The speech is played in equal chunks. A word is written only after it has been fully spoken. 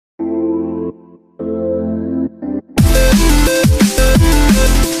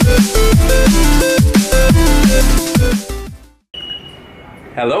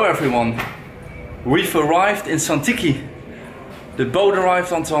Hello everyone, we've arrived in Santiki. The boat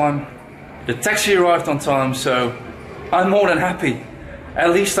arrived on time, the taxi arrived on time, so I'm more than happy. At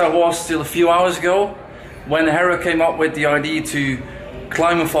least I was till a few hours ago when Hera came up with the idea to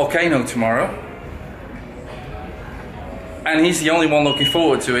climb a volcano tomorrow. And he's the only one looking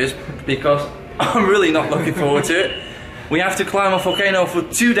forward to it because I'm really not looking forward to it. We have to climb a volcano for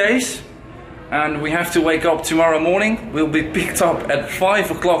 2 days. And we have to wake up tomorrow morning. We'll be picked up at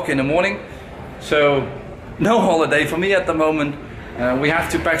 5 o'clock in the morning. So no holiday for me at the moment. We have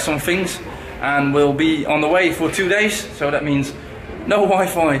to pack some things and we'll be on the way for 2 days. So that means no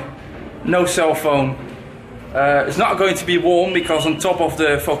Wi-Fi, no cell phone. It's not going to be warm because on top of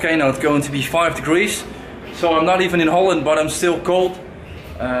the volcano it's going to be 5 degrees. So I'm not even in Holland, but I'm still cold.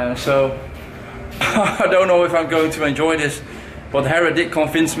 So I don't know if I'm going to enjoy this. But Hera did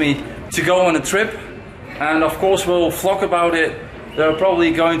convince me to go on a trip, and of course we'll vlog about it. There are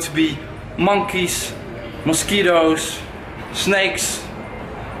probably going to be monkeys, mosquitoes, snakes,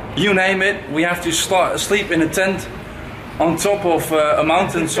 you name it. We have to sleep in a tent on top of a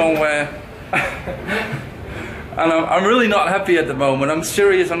mountain somewhere. And I'm really not happy at the moment. I'm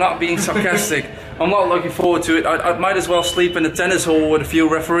serious, I'm not being sarcastic. I'm not looking forward to it. I might as well sleep in a tennis hall with a few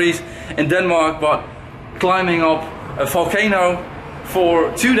referees in Denmark, but climbing up a volcano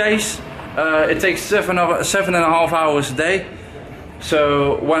for 2 days, it takes 7.5 hours a day.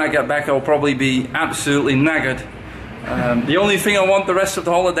 So when I get back I'll probably be absolutely knackered. The only thing I want the rest of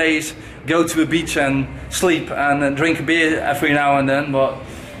the holidays, go to a beach and sleep and drink a beer every now and then, but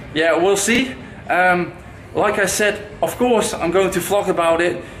yeah, we'll see. Like I said, of course I'm going to vlog about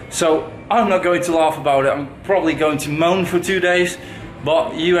it, so I'm not going to laugh about it. I'm probably going to moan for 2 days,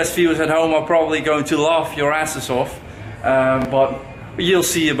 but you as viewers at home are probably going to laugh your asses off. But you'll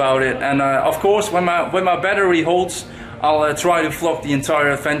see about it. And of course when my battery holds, I'll try to vlog the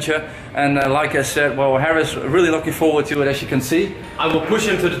entire adventure. And like I said, well, Hera's really looking forward to it, as you can see. I will push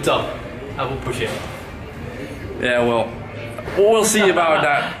him to the top. I will push him. Yeah, well, we'll see about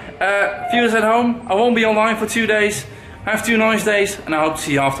that. Viewers at home, I won't be online for 2 days. Have 2 nice days, and I hope to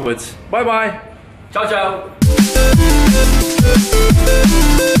see you afterwards. Bye bye. Ciao ciao.